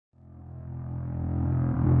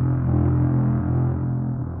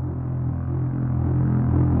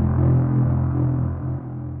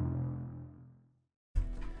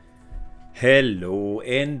Hello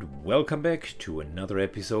and welcome back to another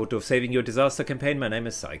episode of Saving Your Disaster campaign. My name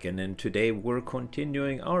is Syken and today we're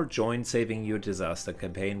continuing our joint Saving Your Disaster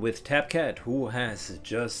campaign with Tabcat, who has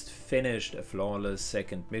just finished a flawless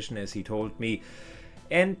second mission, as he told me,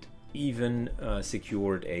 and even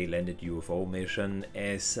secured a landed UFO mission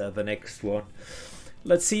as the next one.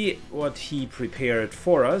 Let's see what he prepared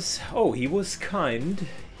for us. Oh, he was kind.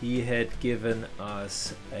 He had given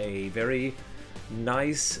us a very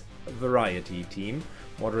nice variety team,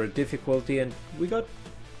 moderate difficulty, and we got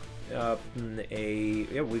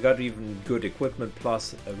we got even good equipment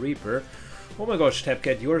plus a Reaper. Oh my gosh,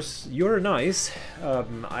 Tabcat, you're nice.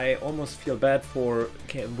 I almost feel bad for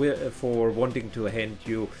wanting to hand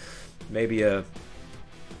you maybe a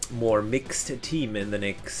more mixed team in the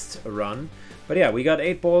next run. But yeah, we got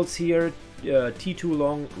 8 balls here, T2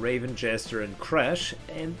 Long, Raven, Jester, and Crash,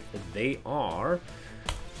 and they are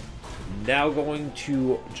now going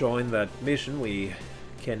to join that mission. We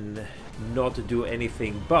can not do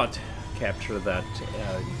anything but capture that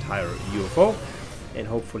entire UFO and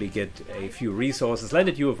hopefully get a few resources.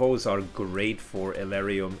 Landed UFOs are great for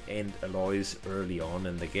Elerium and alloys early on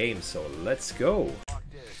in the game, so let's go.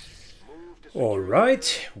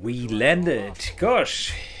 Alright, we landed.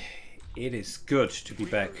 Gosh, it is good to be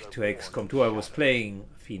back to XCOM2. I was playing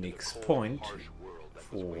Phoenix Point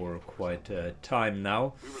for quite a time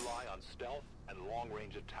now,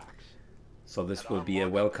 so this will be a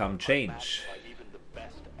welcome change.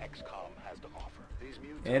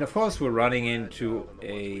 And of course we're running into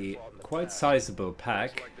a quite sizable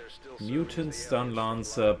pack. Mutant Stun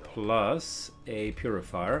Lancer plus a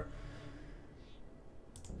Purifier.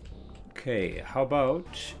 Okay, how about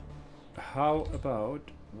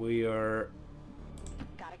we are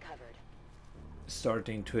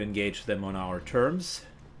starting to engage them on our terms.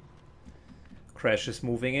 Crash is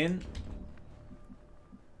moving in.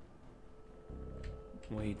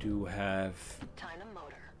 We do have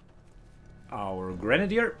our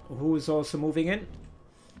Grenadier, who is also moving in.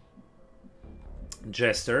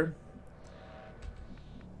 Jester.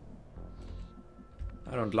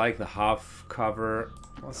 I don't like the half cover.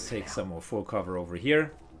 Let's take some more full cover over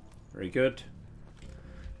here. Very good.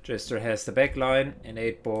 Jester has the back line, and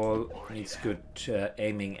 8 ball needs good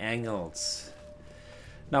aiming angles.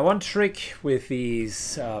 Now, one trick with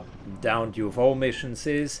these downed UFO missions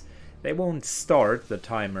is they won't start the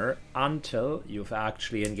timer until you've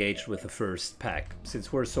actually engaged with the first pack.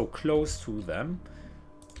 Since we're so close to them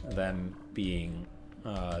being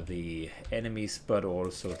the enemies but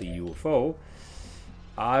also the UFO,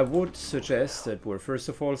 I would suggest that we're first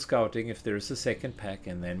of all scouting if there's a second pack,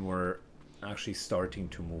 and then we're actually starting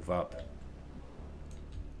to move up.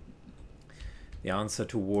 The answer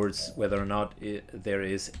towards whether or not there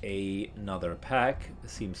is another pack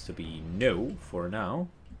seems to be no for now.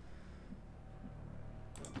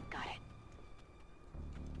 Got it.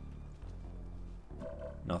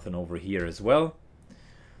 Nothing over here as well.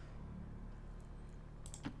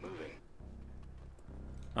 Moving.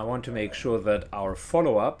 I want to make sure that our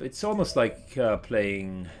follow-up, it's almost like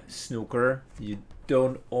playing snooker. You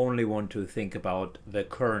don't only want to think about the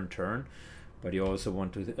current turn, but you also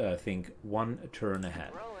want to think one turn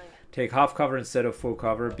ahead. Take half cover instead of full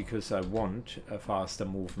cover because I want a faster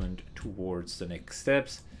movement towards the next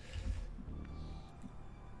steps.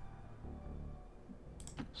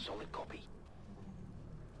 Solid copy.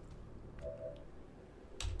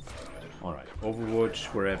 All right,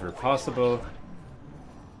 Overwatch wherever possible.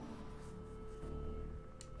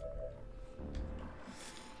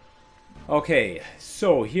 Okay,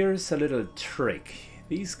 so here's a little trick.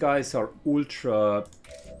 These guys are ultra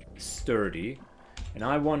sturdy, and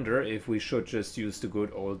I wonder if we should just use the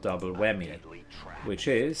good old double whammy, which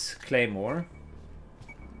is Claymore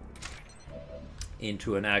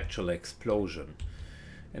into an actual explosion.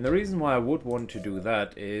 And the reason why I would want to do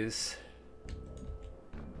that is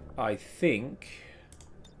I think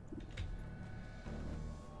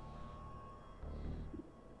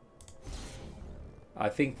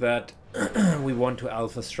that we want to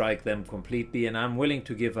alpha strike them completely, and I'm willing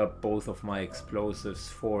to give up both of my explosives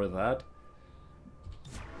for that.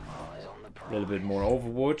 A little bit more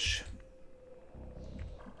Overwatch.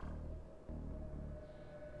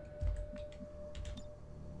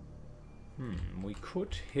 We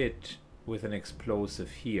could hit with an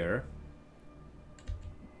explosive here.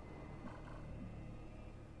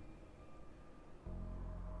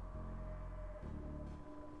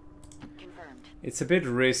 It's a bit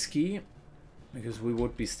risky because we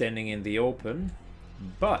would be standing in the open,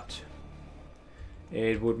 but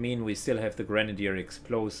it would mean we still have the Grenadier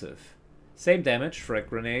explosive. Same damage, frag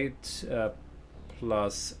grenade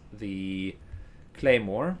plus the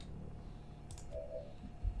Claymore.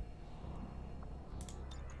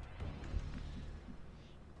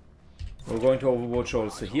 We're going to Overwatch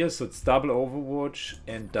also here, so it's double Overwatch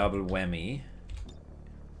and double whammy.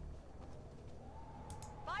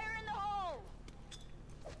 Fire in the hole!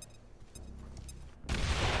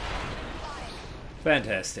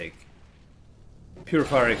 Fantastic.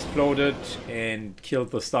 Purifier exploded and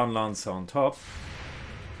killed the stun lancer on top.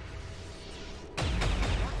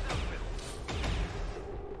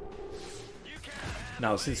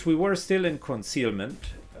 Now, since we were still in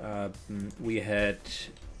concealment, we had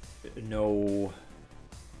no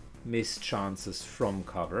missed chances from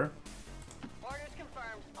cover. Orders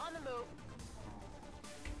confirmed. On the move.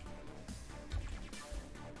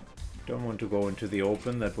 Don't want to go into the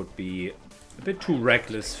open, that would be a bit too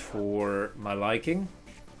reckless for my liking.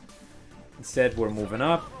 Instead, we're moving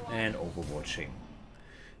up and overwatching.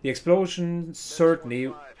 The explosion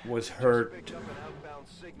certainly was heard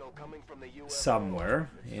somewhere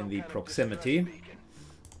in the proximity.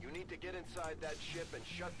 You need to get inside that ship and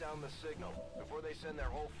shut down the signal before they send their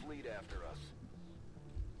whole fleet after us.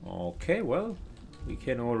 Okay, well, we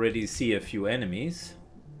can already see a few enemies.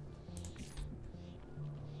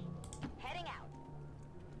 Heading out.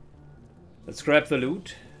 Let's grab the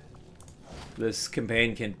loot. This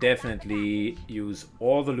campaign can definitely use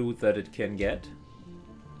all the loot that it can get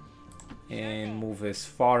and move as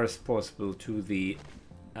far as possible to the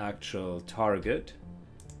actual target.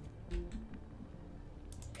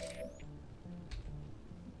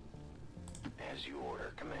 As you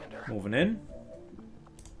order, Commander. Moving in.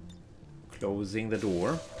 Closing the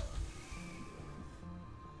door.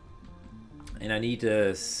 And I need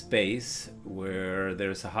a space where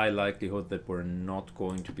there's a high likelihood that we're not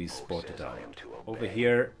going to be spotted out. Over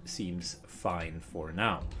here seems fine for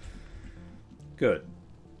now. Good.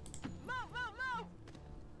 Move, move, move!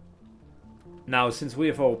 Now, since we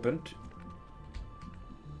have opened,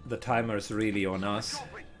 the timer's really on us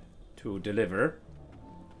to deliver.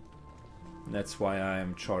 And that's why I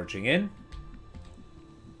am charging in.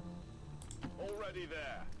 Already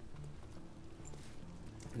there.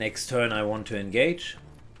 Next turn I want to engage.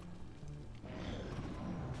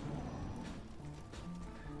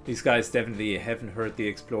 These guys definitely haven't heard the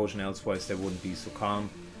explosion, elsewise they wouldn't be so calm.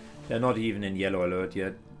 They're not even in yellow alert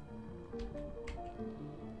yet.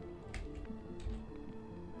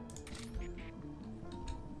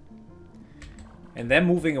 And then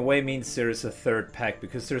moving away means there is a third pack,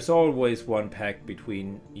 because there's always one pack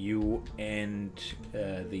between you and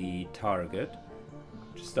the target.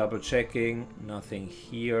 Just double checking, nothing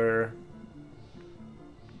here.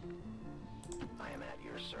 I am at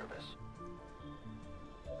your service.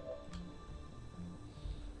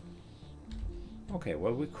 Okay,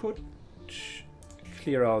 well, we could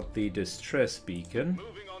clear out the distress beacon.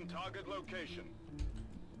 Moving on target location.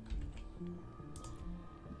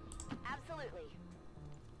 Absolutely.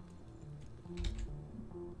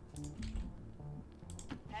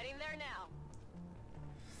 Heading there now.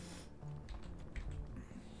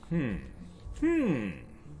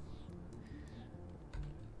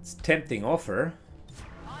 It's a tempting offer.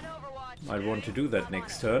 On Overwatch. Might want to do that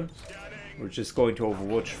next turn. We're just going to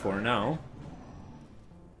Overwatch for now.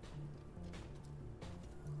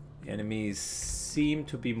 The enemies seem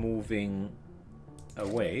to be moving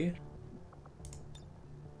away.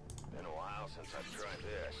 Been a while since I've tried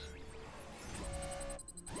this.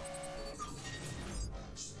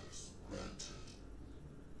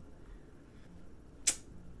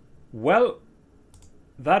 Well,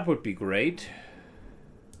 that would be great.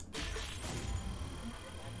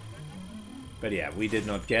 But yeah, we did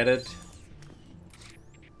not get it.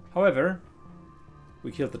 However,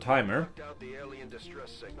 we killed the timer. Knocked out the alien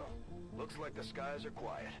distress signal. Looks like the skies are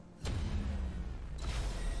quiet.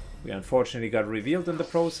 We unfortunately got revealed in the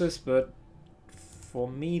process, but for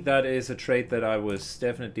me that is a trait that I was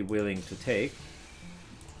definitely willing to take.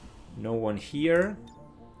 No one here.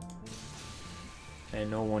 And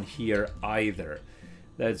no one here either.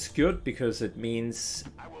 That's good, because it means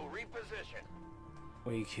I will reposition.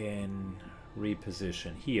 we can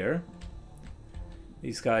reposition here.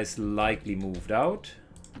 These guys likely moved out,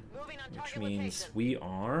 Moving on which target means location. we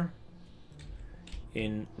are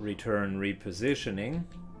in return repositioning.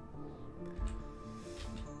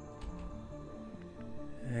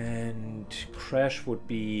 And Crash would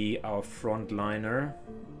be our frontliner.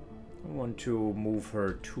 I don't want to move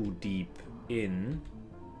her too deep in.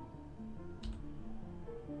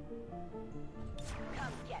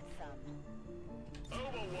 Come get some.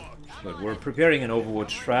 But we're preparing an Overwatch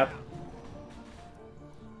trap.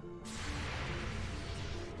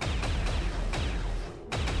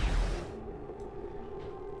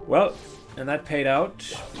 Well, and that paid out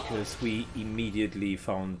because we immediately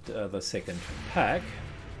found the second pack.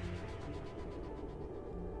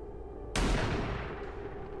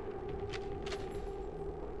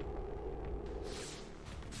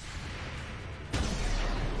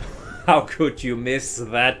 How could you miss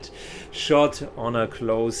that shot on a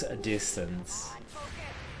close distance?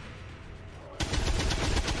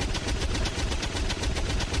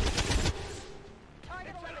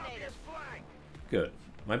 Target eliminated. Good.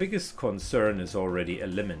 My biggest concern is already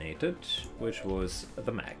eliminated, which was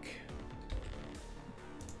the mech.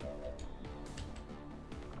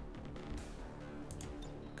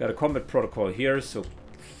 Got a combat protocol here, so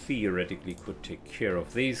theoretically could take care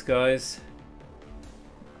of these guys.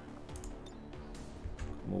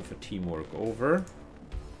 Move a teamwork over.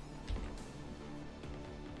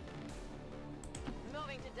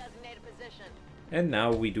 Moving to designated position. And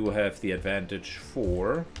now we do have the advantage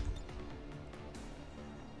for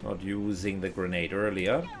not using the grenade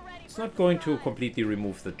earlier. It's not going to completely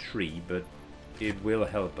remove the tree, but it will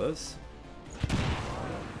help us.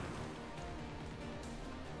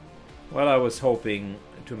 Well, I was hoping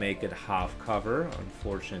to make it half cover.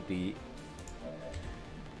 Unfortunately,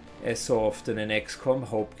 as so often in XCOM,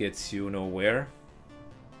 hope gets you nowhere.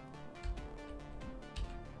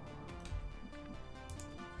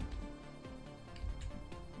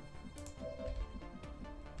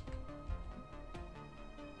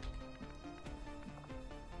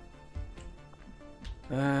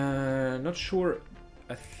 Not sure.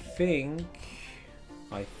 I think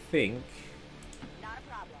Not a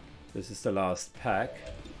problem. this is the last pack.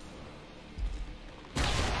 Damn,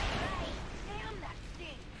 that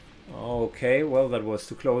stinks. Okay, well, that was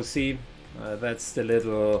too close. See, that's the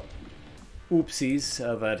little oopsies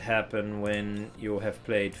that happen when you have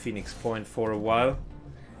played Phoenix Point for a while.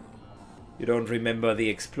 You don't remember the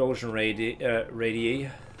explosion radii.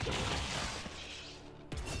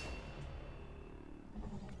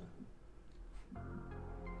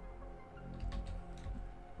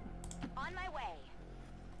 On my way.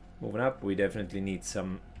 Moving up, we definitely need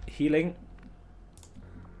some healing.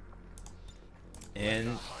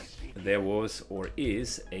 And there was, or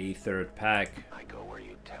is, a third pack. I go where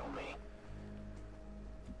you tell me.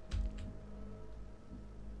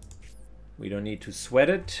 We don't need to sweat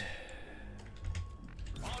it.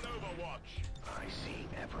 On Overwatch. I see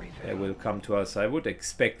everything. They will come to us. I would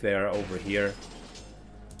expect they're over here.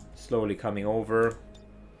 Slowly coming over.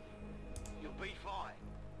 You'll be fine.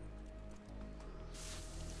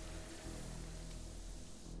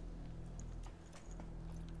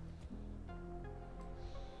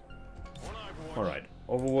 On Overwatch. Alright,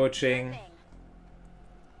 overwatching.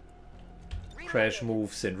 Crash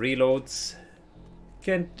moves and reloads.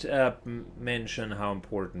 Can't mention how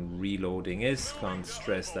important reloading is. Can't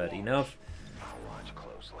stress that enough. I'll watch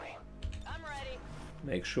closely. I'm ready.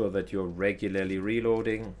 Make sure that you're regularly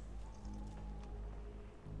reloading.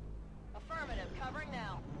 Affirmative. Covering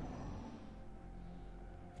now.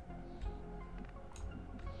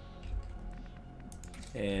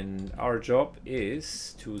 And our job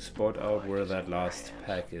is to spot out where that last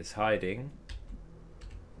pack is hiding.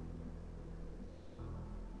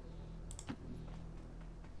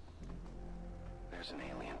 There's an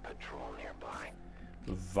alien patrol nearby.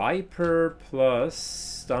 Viper plus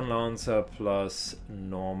Stun Lancer plus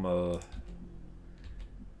normal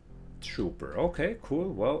Trooper. Okay,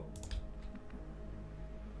 cool. Well,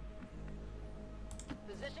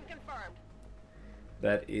 Position confirmed.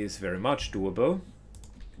 that is very much doable.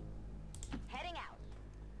 Heading out.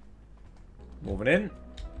 Moving in.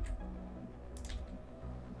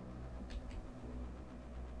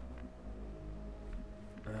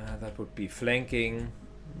 That would be flanking.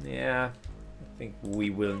 Yeah, I think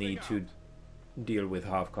we will need to deal with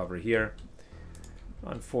half cover here.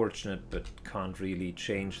 Unfortunate, but can't really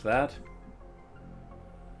change that.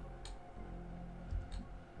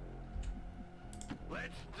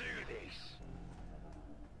 Let's do this.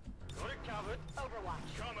 Got it covered.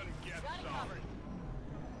 Overwatch. Come and get Got it some. covered.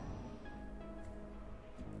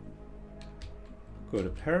 Good.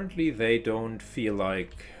 Apparently they don't feel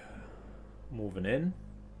like moving in.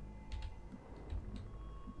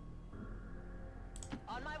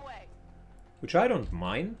 On my way. Which I don't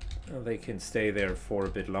mind. They can stay there for a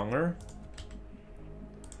bit longer.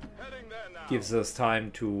 Heading there now. Gives us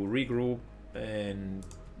time to regroup and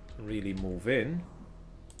really move in.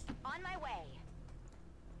 On my way.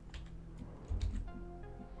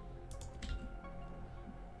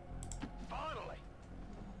 Finally.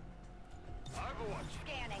 Overwatch.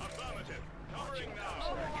 Scanning. Affirmative. Covering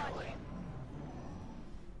now. Overwatch.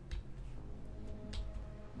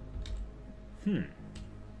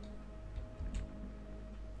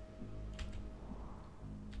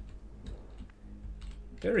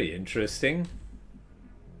 Very interesting.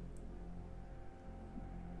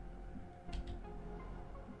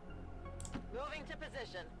 Moving to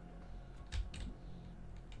position.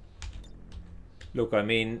 Look, I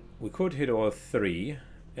mean, we could hit all three,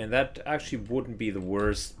 and that actually wouldn't be the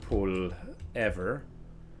worst pull ever.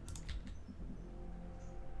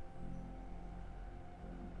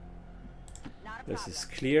 Not a This problem. is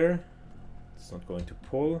clear. It's not going to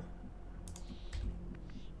pull.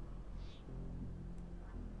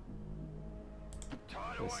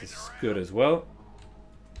 This is good as well.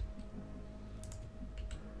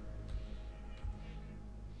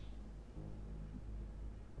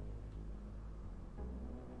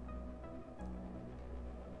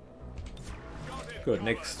 Good,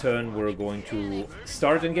 next turn we're going to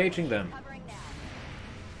start engaging them. Covering now.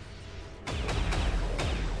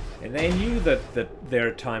 And they knew that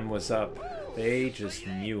their time was up. They just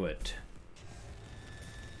knew it.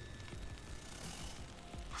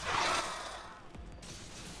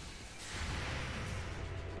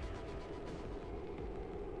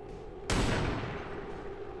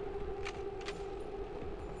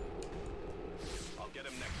 I'll get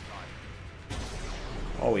him next time.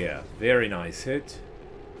 Oh yeah, very nice hit.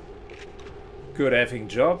 Good effing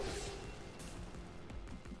job.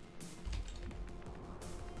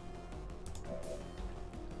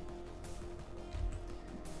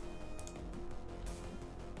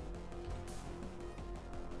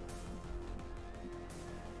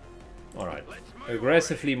 Alright,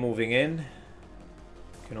 aggressively moving in.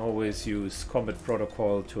 Can always use combat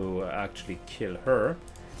protocol to actually kill her.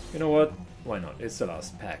 You know what? Why not? It's the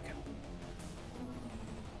last pack.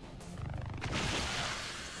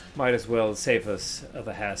 Might as well save us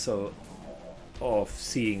the hassle of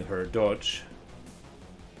seeing her dodge.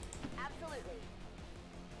 Absolutely.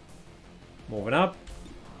 Moving up.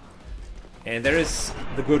 And there is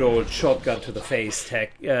the good old shotgun to the face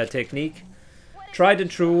technique. Tried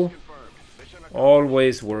and true.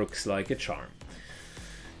 Always works like a charm.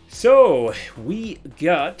 So, we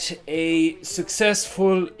got a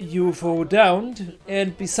successful UFO downed.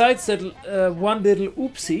 And besides that one little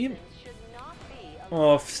oopsie Should not be a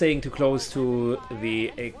of staying too close to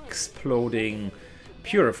the exploding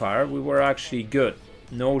purifier, we were actually good.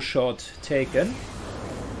 No shot taken.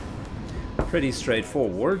 Pretty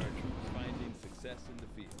straightforward. Finding success in the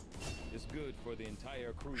field is good for the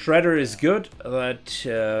entire crew. Shredder is good. That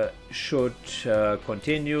should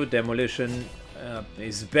continue. Demolition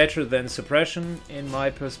is better than suppression in my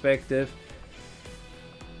perspective.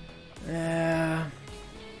 I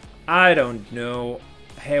don't know.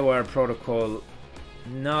 Haywire protocol,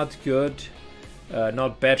 not good.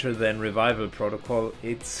 Not better than revival protocol.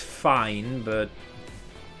 It's fine, but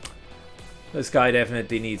this guy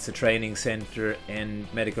definitely needs a training center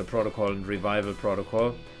and medical protocol and revival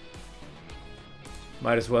protocol.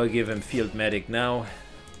 Might as well give him field medic now.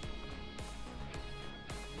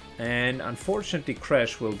 And unfortunately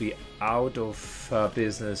Crash will be out of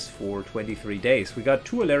business for 23 days. We got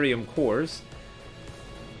 2 Alerium cores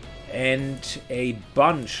and a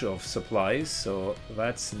bunch of supplies, so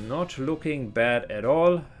that's not looking bad at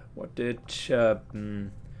all. What did Tapcat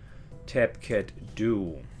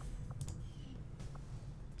do?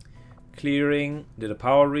 Clearing, did a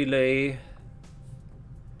power relay.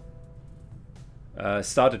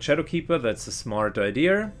 Started Shadowkeeper, that's a smart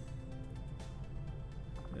idea.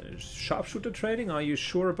 Sharpshooter training, are you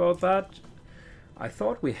sure about that? I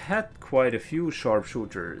thought we had quite a few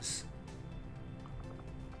sharpshooters.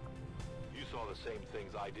 You saw the same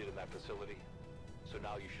things I did in that facility, so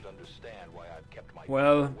now you should understand why I've kept my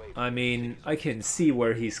Well, away from I mean, I can see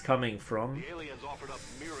where he's coming from. the aliens offered up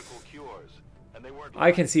miracle cures, and they weren't.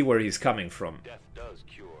 I can see where he's coming from. Death does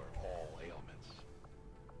cure all ailments.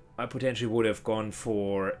 I potentially would have gone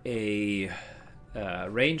for a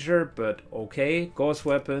ranger, but okay. Gauss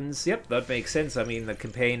weapons, yep, that makes sense. I mean, the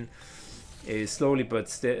campaign is slowly but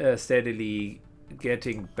steadily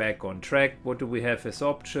getting back on track. What do we have as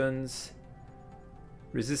options?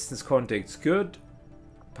 Resistance contacts, good.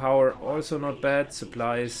 Power also not bad.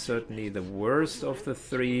 Supplies certainly the worst of the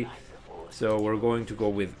 3. So we're going to go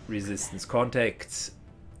with resistance contacts.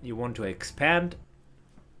 You want to expand,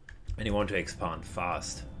 and you want to expand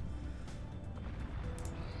fast.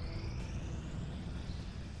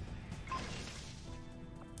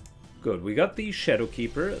 Good, we got the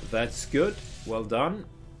Shadowkeeper, that's good, well done.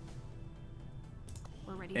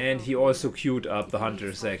 We're ready to And go. he also queued up the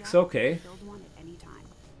Hunter's X, okay. Build one at any time.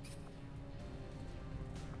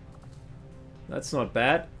 That's not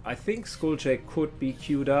bad. I think Skulljack could be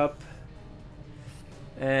queued up.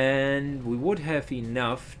 And we would have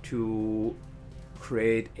enough to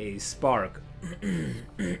create a spark.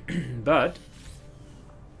 But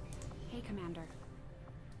Hey, Commander.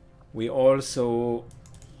 we also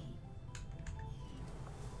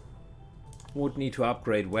would need to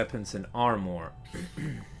upgrade weapons and armor.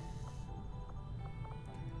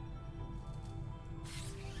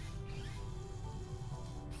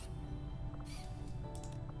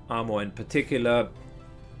 ammo in particular,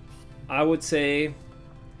 I would say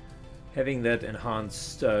having that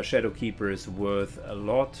enhanced Shadow Keeper is worth a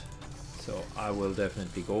lot. So I will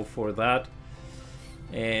definitely go for that.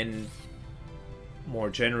 And more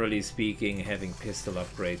generally speaking, having pistol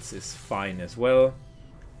upgrades is fine as well.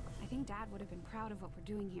 I think Dad would have been proud of what we're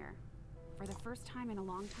doing here. For the first time in a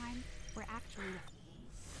long time, we're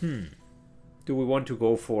actually... Do we want to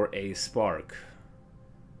go for a Spark?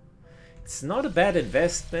 It's not a bad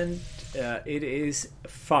investment. It is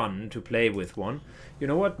fun to play with one. You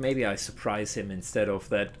know what? Maybe I surprise him instead of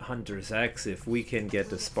that Hunter's Axe if we can get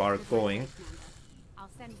the Spark going. I'll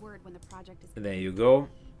send word when the project is... There you go.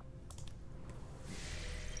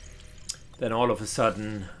 Then all of a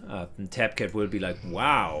sudden, Tapcat will be like,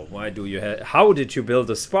 wow, why do you how did you build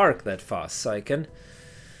a Spark that fast, Syken?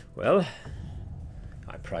 Well,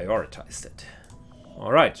 I prioritized it.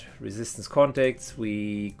 Alright, resistance contacts.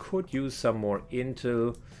 We could use some more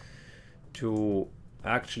intel to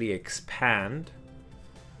actually expand.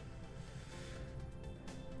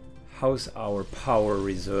 How's our power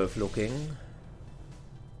reserve looking?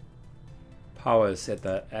 Power is at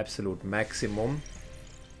the absolute maximum.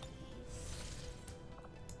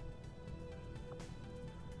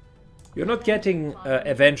 You're not getting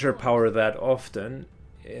Avenger power that often,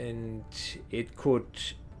 and it could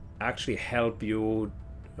actually help you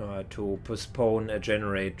to postpone a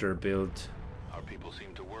generator build. Our people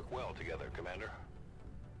seem to work well together, Commander.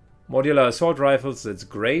 Modular assault rifles, that's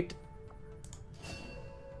great.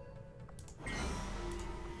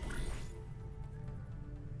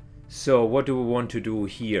 So what do we want to do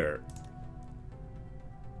here?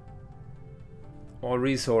 All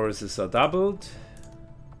resources are doubled.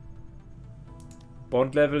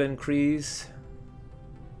 Bond level increase.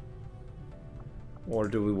 Or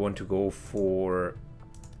do we want to go for...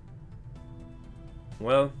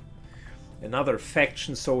 Well, another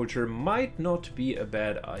faction soldier might not be a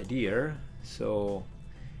bad idea. So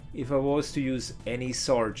if I was to use any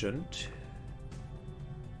sergeant...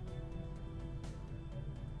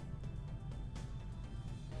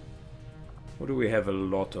 What do we have a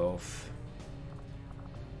lot of?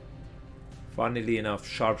 Funnily enough,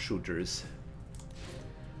 sharpshooters.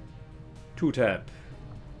 2-tap.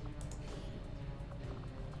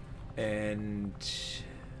 And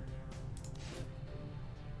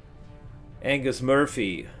Angus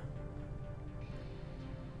Murphy.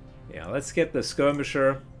 Yeah, let's get the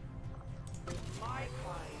skirmisher. My kind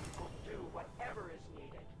will do whatever is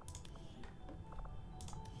needed.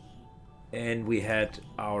 And we had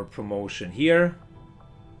our promotion here.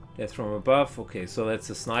 Death from above. Okay, so that's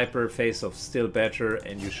a sniper. Face off still better,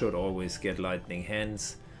 and you should always get lightning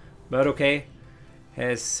hands. But okay,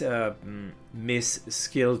 has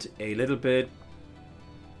miss-skilled a little bit.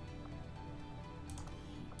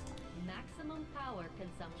 Maximum power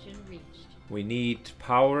consumption reached. We need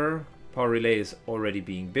power. Power relay is already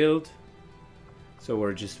being built, so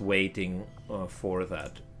we're just waiting for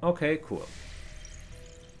that. Okay, cool.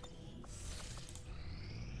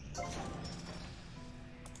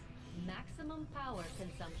 Maximum power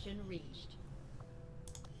consumption reached.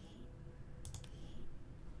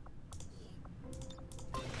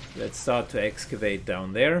 Let's start to excavate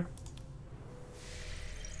down there.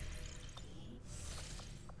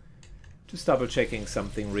 Just double checking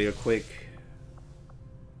something real quick.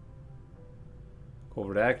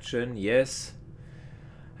 Covert action, yes.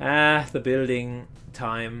 The building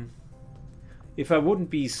time. If I wouldn't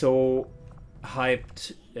be so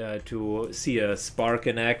hyped to see a Spark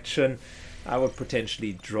in action, I would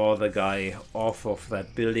potentially draw the guy off of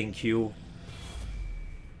that building queue.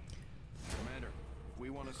 Commander, if we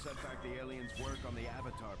want to set back the aliens' work on the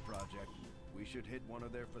Avatar project, we should hit one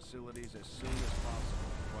of their facilities as soon as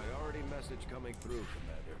possible. Priority message coming through,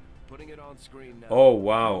 Commander. Putting it on screen now. Oh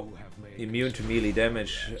wow, immune to melee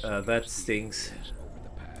damage, that stinks.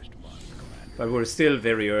 But we're still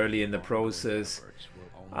very early in the process.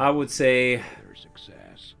 I would say,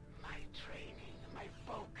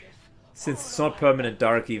 since it's not permanent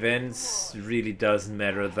dark events, it really doesn't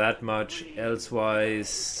matter that much.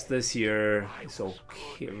 Elsewise, this year is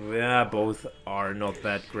okay. Yeah, both are not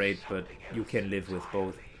that great, but you can live with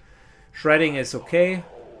both. Shredding is okay.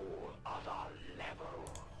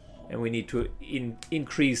 And we need to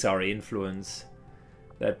increase our influence.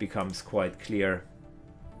 That becomes quite clear.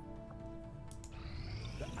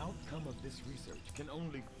 The outcome of this research can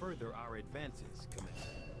only further our advances, Commander.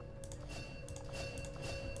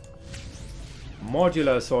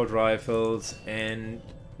 Modular assault rifles, and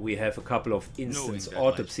we have a couple of instance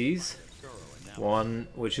autopsies. One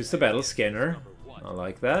which is the battle scanner. I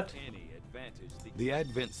like that. The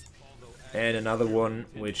advents. And another one,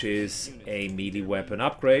 which is a melee weapon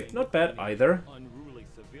upgrade. Not bad either.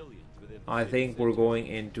 I think we're going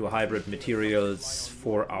into hybrid materials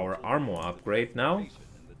for our armor upgrade now.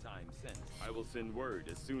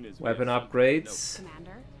 Weapon upgrades.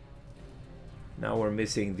 Commander. Now we're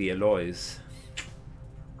missing the alloys.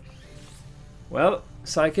 Well,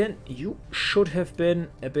 Syken, you should have been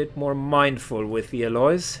a bit more mindful with the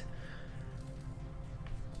alloys.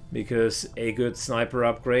 Because a good sniper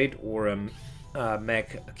upgrade or a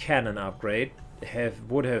mech cannon upgrade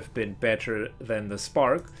would have been better than the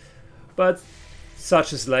spark. But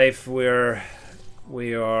such is life,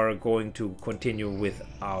 we are going to continue with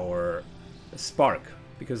our spark.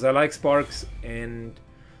 Because I like sparks, and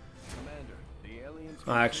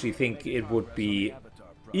I actually think it would be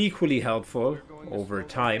equally helpful over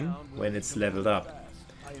time when it's leveled up.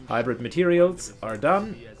 Hybrid materials are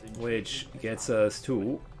done, which gets us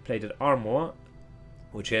to plated armor,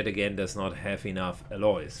 which yet again does not have enough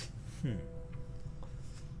alloys.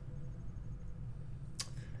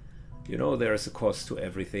 You know, there's a cost to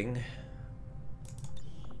everything,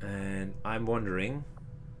 and I'm wondering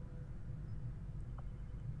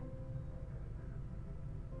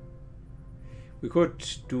we could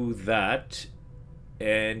do that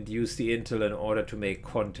and use the intel in order to make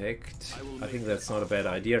contact. I think that's not a bad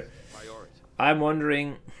idea. I'm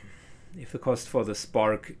wondering if the cost for the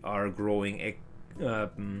spark are growing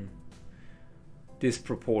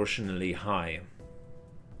disproportionately high.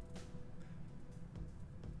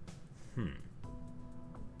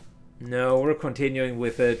 No, we're continuing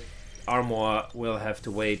with it. Armor will have to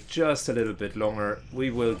wait just a little bit longer. We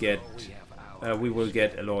will get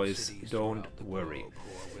alloys, don't worry.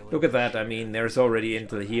 Look at that, I mean, there's already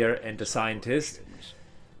intel here and a scientist.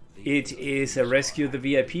 It is a rescue the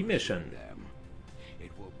VIP mission.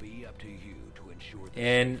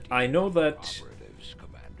 And I know that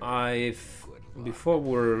before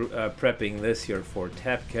we're prepping this here for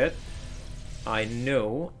Tapcat, I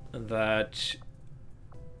know that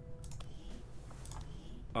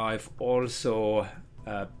I've also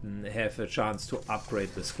have a chance to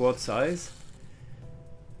upgrade the squad size.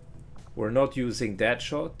 We're not using that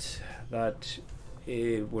shot, that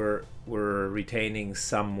we're retaining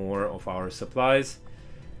some more of our supplies.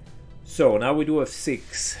 So now we do have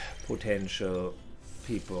 6 potential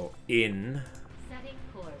people in Setting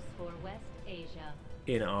course for West Asia.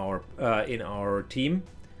 in our team.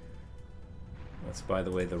 That's, by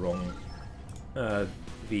the way, the wrong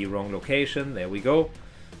location. There we go.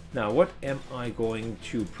 Now, what am I going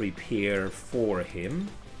to prepare for him?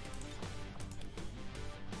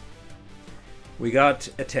 We got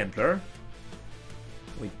a Templar.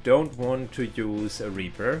 We don't want to use a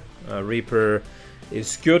Reaper. A Reaper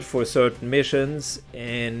is good for certain missions,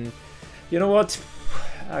 and you know what?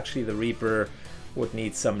 Actually, the Reaper would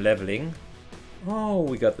need some leveling. Oh,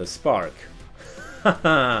 we got the Spark.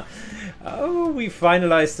 Oh, we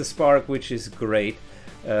finalized the Spark, which is great.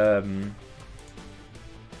 Let's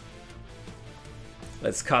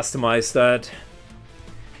customize that.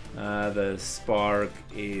 The Spark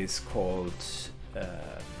is called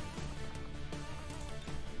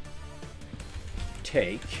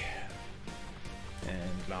Take,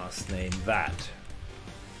 and last name that.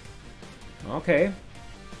 Okay.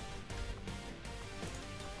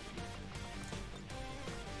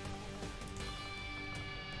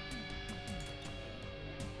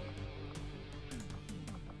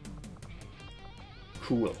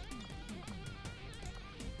 Cool.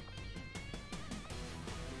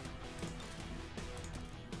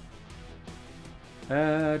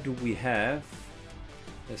 Do we have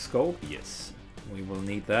a scope? Yes, we will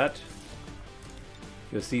need that,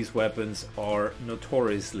 because these weapons are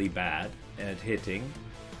notoriously bad at hitting.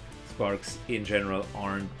 Sparks in general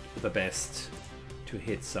aren't the best to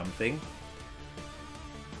hit something.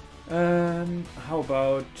 How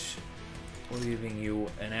about leaving you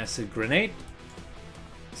an acid grenade?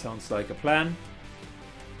 Sounds like a plan.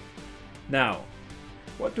 Now,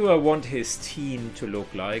 what do I want his team to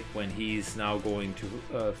look like when he's now going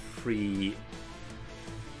to free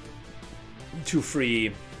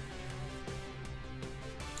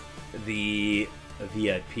the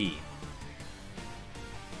VIP?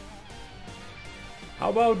 How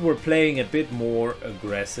about we're playing a bit more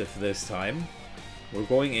aggressive this time? We're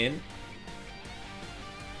going in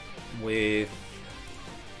with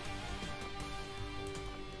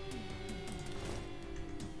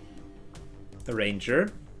a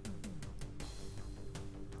Ranger.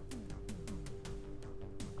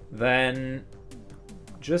 Then,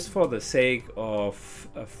 just for the sake of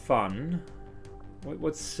fun,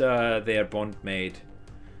 what's their bondmate?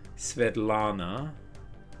 Svetlana.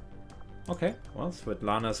 Okay, well,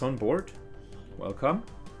 Svetlana's on board. welcome.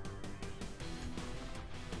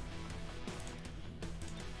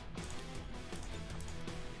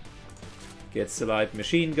 Gets the light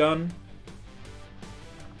machine gun.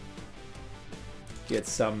 Get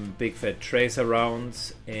some big fat tracer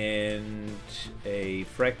rounds and a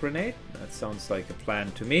frag grenade. That sounds like a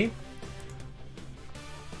plan to me.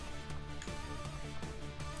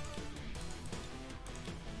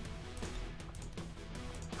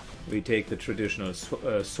 We take the traditional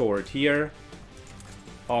sword here.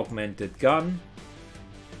 Augmented gun.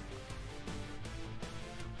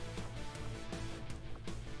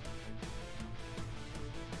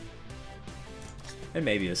 And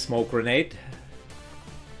maybe a smoke grenade.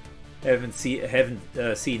 Haven't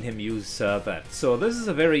seen him use that. So this is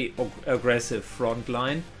a very aggressive front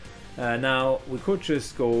line. Now we could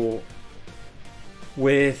just go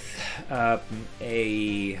with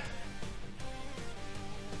a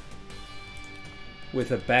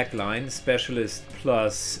backline, specialist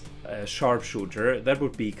plus a sharpshooter. That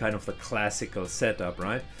would be kind of the classical setup,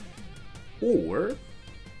 right? Or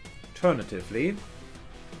alternatively,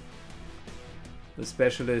 the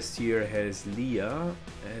specialist here has Leah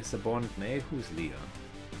as a bond mate. Who's Leah?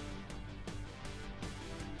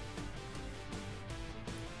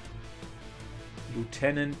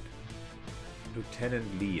 Lieutenant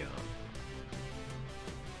Leah.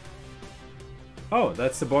 Oh,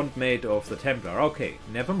 that's the bond mate of the Templar. Okay,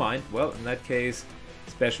 never mind. Well, in that case,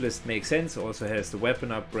 specialist makes sense. Also has the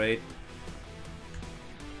weapon upgrade.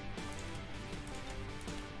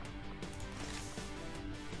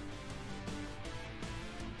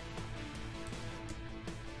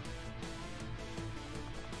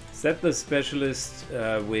 Set the specialist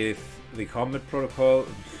with the combat protocol.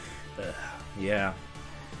 Yeah.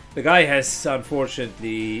 The guy has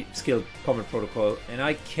unfortunately skilled combat protocol, and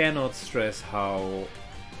I cannot stress how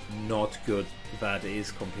not good that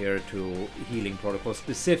is compared to healing protocol,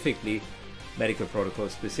 specifically medical protocol,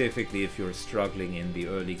 specifically if you're struggling in the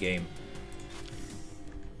early game.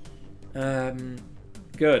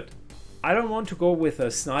 Good. I don't want to go with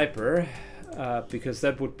a sniper because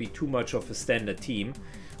that would be too much of a standard team.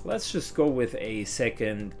 Let's just go with a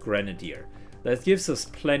second grenadier. That gives us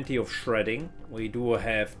plenty of shredding. We do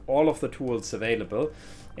have all of the tools available,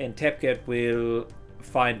 and Tapcat will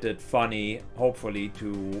find it funny, hopefully,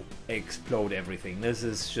 to explode everything. This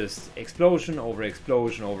is just explosion over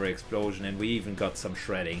explosion over explosion, and we even got some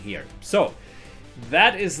shredding here. So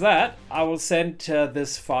that is that. I will send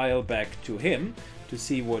this file back to him to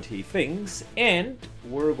see what he thinks, and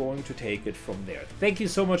we're going to take it from there. Thank you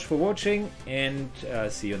so much for watching, and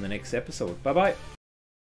see you in the next episode. Bye bye.